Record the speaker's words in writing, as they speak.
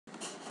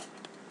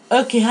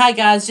Okay, hi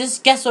guys,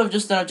 just guess what I've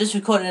just done? I've just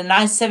recorded a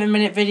nice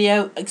 7-minute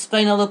video,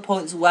 explain all the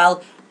points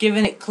well,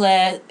 giving it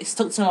clear,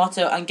 stuck to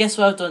motto, and guess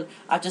what I've done?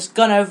 I've just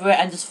gone over it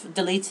and just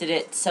deleted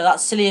it, so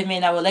that's silly of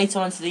me. Now we're later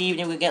on into the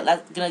evening, we're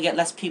gonna get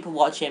less people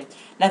watching.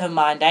 Never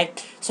mind, eh?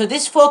 So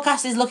this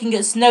forecast is looking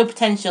at snow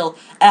potential.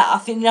 I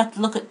think you have to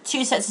look at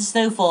 2 sets of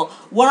snowfall,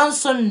 one on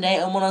Sunday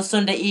and one on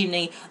Sunday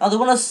evening. Or the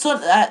one on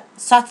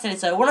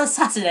Saturday, one on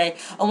Saturday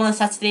and one on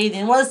Saturday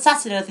evening. One on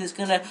Saturday I think it's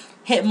gonna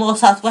hit more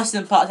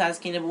southwestern part of the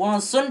United Kingdom, but one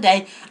on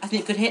Sunday I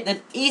think it could hit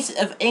the east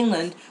of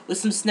England with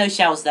some snow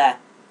showers there.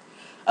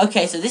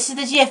 Okay, so this is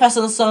the GFS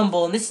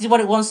ensemble, and this is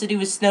what it wants to do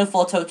with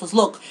snowfall totals.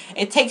 Look,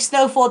 it takes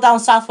snowfall down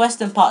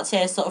southwestern parts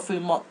here, sort of through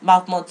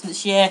Mount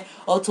Montpenshire,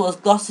 up towards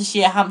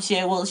Gloucestershire,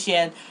 Hampshire, Wiltshire,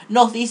 and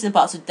northeastern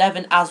parts of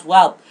Devon as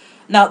well.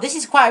 Now, this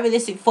is quite a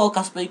realistic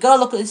forecast, but you've got to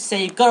look at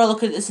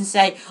this and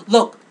say,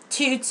 look,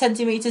 2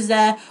 centimetres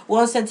there,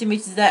 1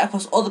 centimetre there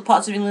across all the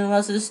parts of England and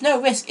Wales. So the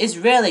snow risk is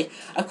really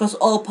across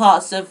all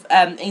parts of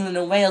England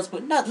and Wales,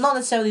 but not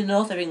necessarily the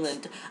north of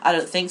England. I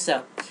don't think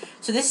so.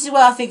 So this is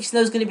where I think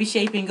snow's going to be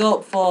shaping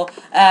up for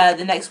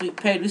the next week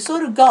period. We've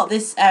sort of got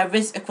this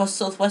risk across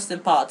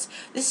southwestern parts.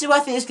 This is where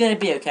I think it's going to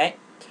be, okay?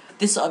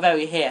 This sort of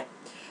area here.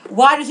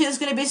 Why do you think it's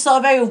going to be sort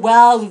of very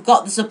well? We've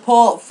got the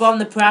support from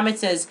the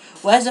parameters.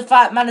 Where's the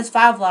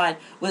 -5 line?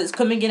 Well, it's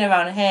coming in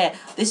around here.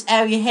 This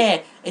area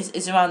here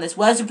is around this.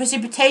 Where's the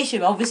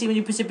precipitation? Obviously, we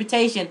need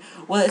precipitation.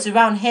 Well, it's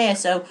around here.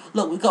 So,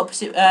 look, we've got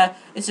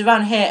it's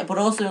around here, but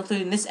also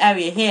including this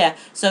area here.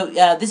 So,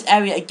 this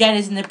area, again,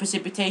 is in the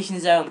precipitation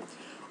zone.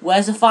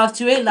 Where's the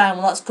 528 line?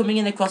 Well, that's coming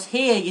in across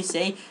here, you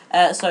see.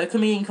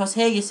 Coming in across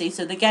here, you see.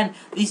 So, again,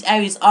 these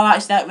areas are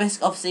actually at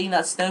risk of seeing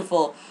that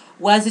snowfall.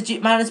 Where's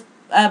the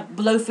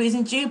below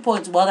freezing dew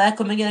points? Well, they're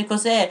coming in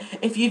across here.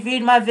 If you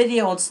viewed my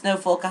video on snow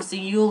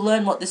forecasting, you'll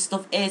learn what this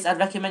stuff is. I'd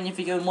recommend you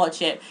to go and watch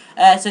it.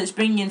 So it's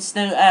bringing in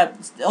snow.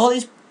 All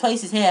these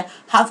places here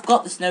have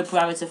got the snow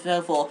parameter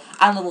snowfall,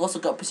 and they've also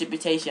got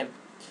precipitation.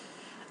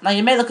 Now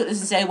you may look at this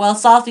and say, well,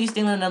 southeast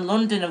England and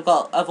London have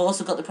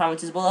also got the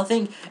parameters. Well, I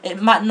think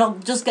it might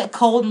not just get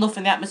cold enough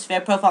in the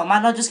atmosphere profile. It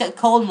might not just get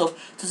cold enough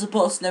to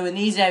support snow in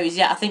these areas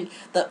yet. I think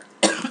that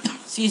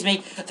excuse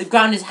me, the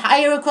ground is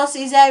higher across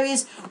these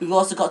areas. We've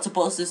also got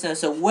supports to snow.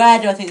 So where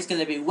do I think it's going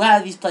to be? Where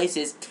are these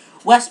places?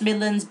 West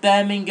Midlands,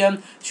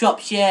 Birmingham,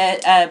 Shropshire,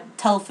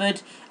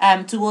 Telford,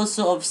 towards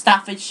sort of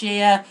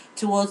Staffordshire,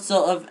 towards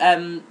sort of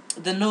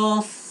the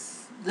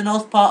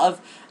north part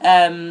of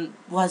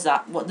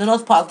the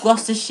north part of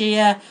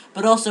Gloucestershire,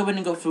 but also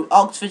running up through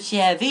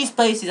Oxfordshire. These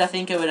places I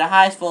think are with the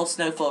highest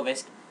snowfall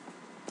risk.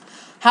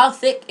 How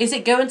thick is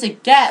it going to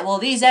get? Well,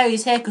 these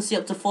areas here could see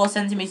up to 4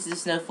 centimetres of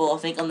snowfall. I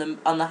think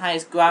on the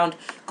highest ground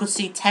could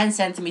see 10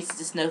 centimetres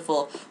of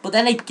snowfall. But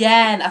then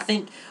again, I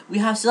think we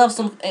still have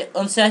some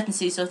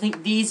uncertainty. So I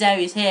think these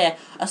areas here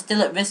are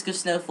still at risk of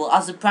snowfall,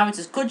 as the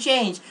parameters could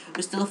change.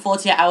 We're still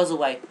 48 hours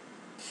away.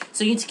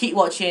 So you need to keep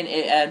watching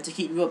it to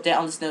keep you updated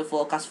on the snow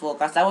forecast.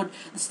 The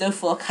snow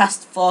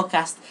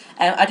forecast.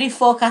 I do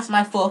forecast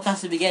my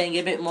forecast to be getting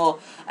a bit more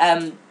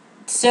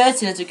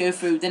certain as we go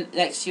through the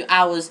next few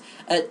hours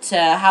at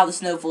how the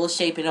snowfall is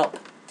shaping up.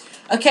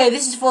 Okay,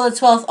 this is for the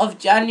 12th of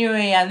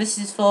January, and this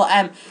is for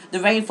the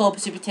rainfall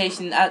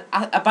precipitation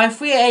by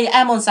 3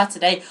 AM on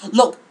Saturday.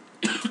 Look,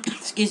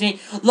 excuse me.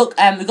 Look,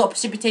 we've got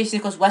precipitation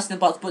across western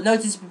parts, but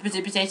notice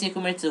precipitation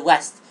coming into the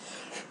west.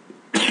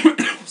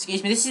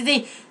 Excuse me. This is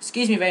the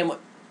excuse me.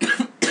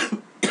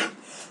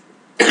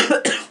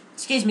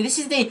 This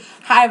is the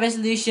high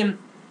resolution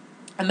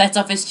Met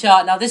Office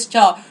chart. Now, this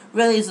chart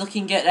really is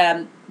looking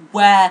at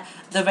where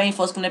the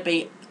rainfall is going to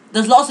be.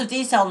 There's lots of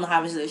detail on the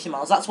high resolution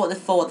models. That's what they're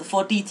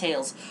for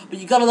details. But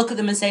you've got to look at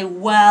them and say,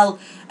 well,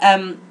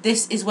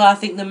 this is where I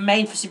think the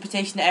main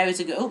precipitation areas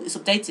are going. Oh, it's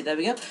updated. There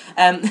we go.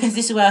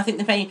 This is where I think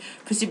the main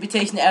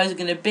precipitation areas are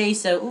going to be.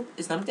 So, oh,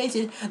 it's not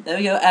updated. There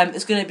we go.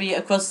 It's going to be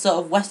across sort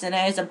of western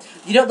areas.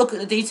 You don't look at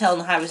the detail on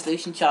the high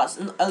resolution charts,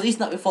 at least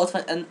not before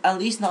at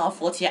least not at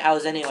 48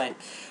 hours anyway.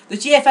 The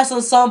GFS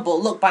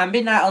ensemble, look, by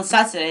midnight on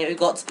Saturday, we've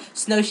got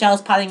snow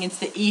showers paddling into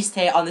the east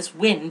here on this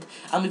wind,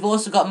 and we've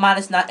also got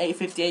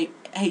 -858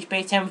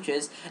 HPA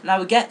temperatures. Now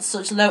we get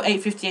such low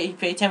 858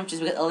 HPA temperatures,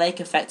 we get the lake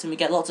effect, and we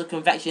get lots of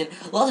convection,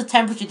 lots of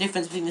temperature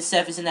difference between the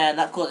surface and air, and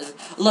that causes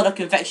a lot of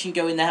convection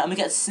going there, and we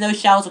get snow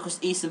showers across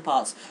eastern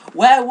parts.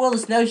 Where will the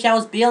snow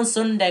showers be on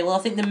Sunday? Well, I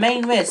think the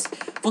main risk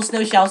for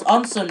snow showers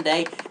on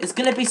Sunday is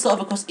going to be sort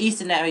of across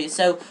eastern areas,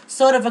 so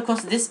sort of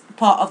across this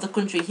part of the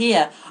country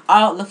here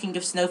are looking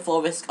of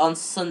snowfall risk on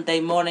Sunday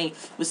morning,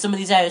 with some of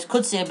these areas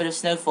could see a bit of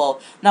snowfall.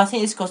 Now I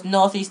think it's across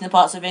northeastern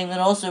parts of England,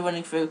 also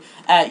running through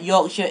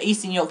Yorkshire,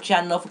 eastern Yorkshire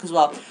and Norfolk as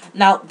well.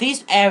 Now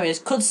these areas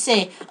could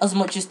see as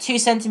much as 2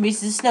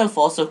 centimetres of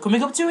snowfall, so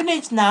coming up to an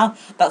inch now.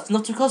 That's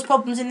enough to cause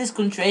problems in this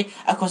country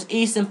across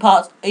eastern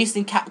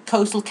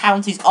coastal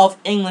counties of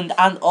England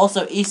and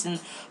also eastern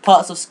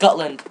parts of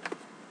Scotland.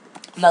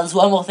 Now there's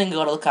one more thing I've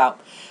got to look out.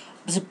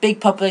 There's a big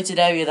populated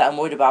area that I'm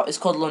worried about. It's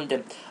called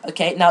London.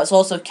 Okay, now it's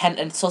also Kent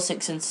and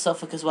Sussex and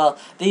Suffolk as well.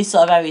 These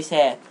sort of areas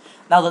here.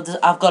 Now that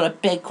I've got a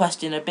big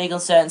question, a big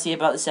uncertainty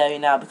about this area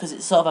now, because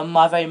it's sort of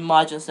a very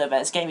marginal snow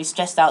event. It's getting me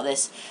stressed out.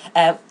 This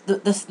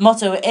the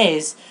motto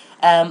is,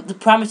 the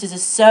parameters are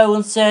so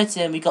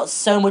uncertain, we got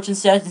so much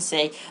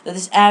uncertainty, that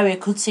this area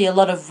could see a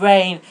lot of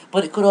rain,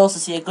 but it could also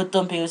see a good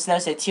dumping of snow,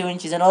 say 2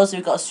 inches, and also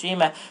we've got a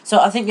streamer. So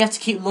I think we have to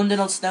keep London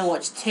on snow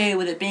watch too,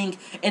 with it being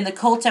in the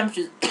cold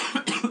temperatures,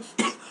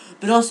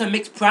 but also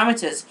mixed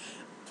parameters.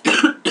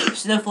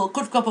 Snowfall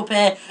could crop up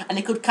here, and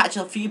it could catch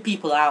a few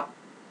people out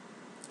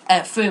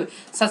through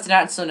Saturday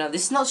night and Sunday.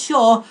 This is not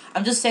sure,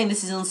 I'm just saying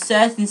this is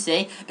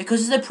uncertainty.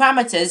 Because of the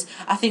parameters,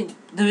 I think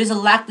there is a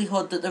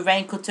likelihood that the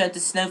rain could turn to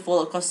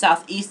snowfall across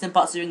southeastern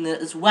parts of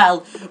England as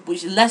well,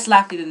 which is less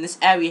likely than this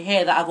area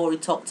here that I've already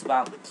talked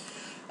about.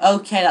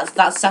 Okay,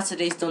 that's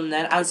Saturday's done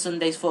then, and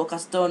Sunday's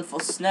forecast done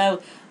for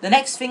snow. The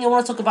next thing I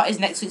want to talk about is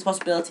next week's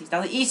possibilities.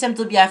 Now, the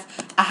ECMWF,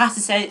 I have to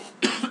say,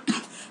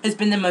 has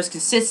been the most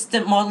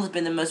consistent model, has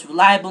been the most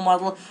reliable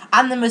model,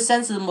 and the most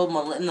sensible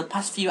model in the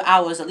past few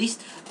hours, at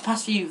least the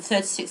past few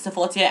 36 to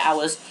 48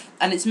 hours,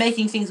 and it's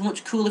making things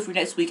much cooler for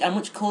next week, and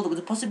much colder, with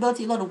the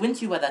possibility of a lot of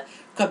wintry weather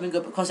coming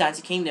up across the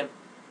United Kingdom.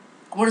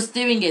 What it's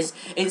doing is,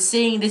 it's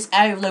seeing this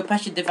area of low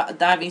pressure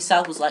diving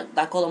southwards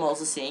like all the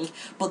models are seeing,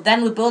 but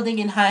then we're building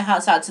in high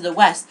heights out to the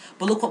west.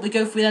 But look what we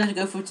go through then as we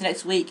go through to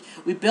next week.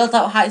 We build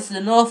out heights to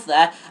the north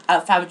there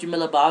at 500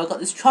 millibar. We've got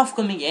this trough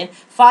coming in,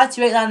 5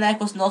 to 8 line there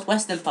across the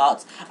northwestern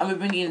parts, and we're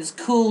bringing in this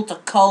cool to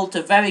cold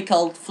to very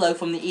cold flow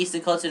from the eastern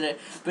continent,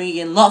 bringing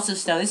in lots of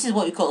snow. This is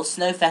what we call a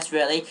snowfest,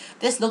 really.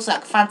 This looks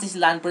like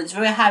Fantasyland, but it's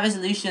very high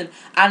resolution,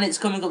 and it's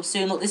coming up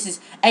soon. Look, this is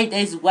 8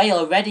 days away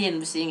already, and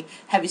we're seeing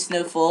heavy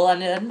snowfall,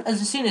 and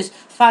as soon as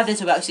 5 days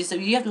away actually, so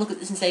you have to look at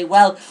this and say,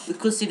 well, we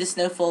could see the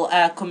snowfall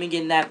coming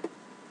in there.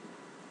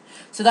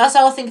 So that's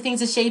how I think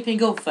things are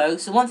shaping up,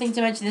 folks. So one thing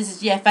to mention is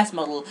this GFS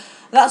model.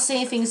 That's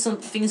seeing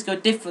things go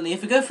differently.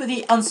 If we go through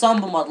the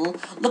ensemble model,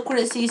 look what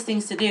it sees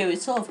things to do.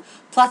 It sort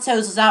of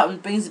plateaus us out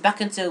and brings it back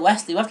into a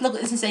westerly. We have to look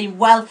at this and say,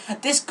 well,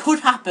 this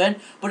could happen,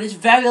 but it's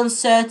very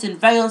uncertain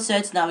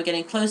now. We're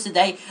getting close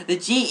today. The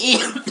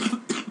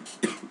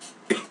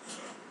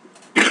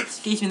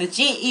excuse me, the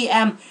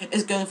GEM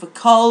is going for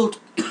cold.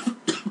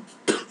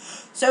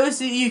 So is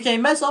the UK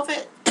Met of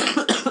it.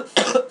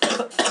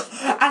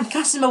 And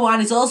Casimir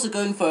Wine is also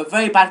going for a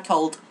very bad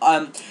cold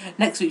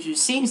next week, which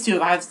seems to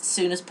arrive as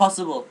soon as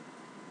possible.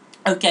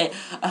 Okay,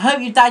 I hope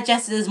you've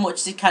digested as much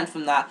as you can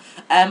from that.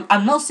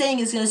 I'm not saying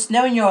it's going to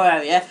snow in your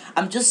area,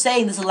 I'm just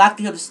saying there's a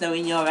likelihood of snow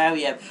in your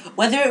area.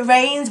 Whether it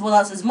rains, well,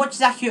 that's as much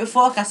as accurate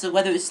forecast of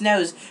whether it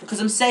snows, because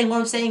what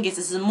I'm saying is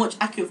this is a much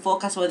accurate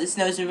forecast of whether it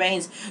snows and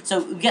rains.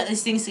 So we get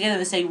these things together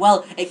and say,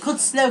 well, it could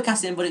snow,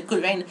 Cassim, but it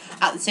could rain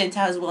at the same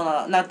time as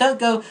well. Now don't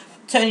go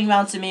turning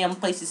around to me on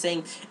places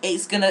saying you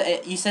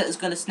said it's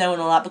gonna snow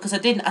and all that, because I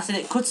didn't. I said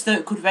it could snow,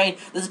 it could rain.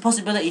 There's a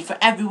possibility for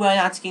everywhere in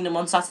the United Kingdom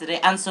on Saturday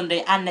and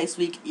Sunday and next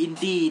week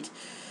indeed.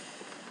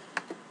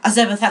 As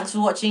ever, thanks for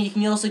watching. You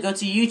can also go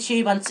to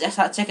YouTube and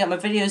check out my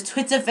videos,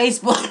 Twitter,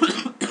 Facebook,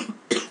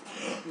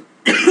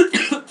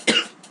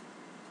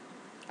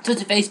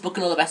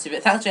 and all the rest of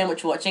it. Thanks very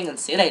much for watching, and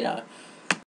see you later.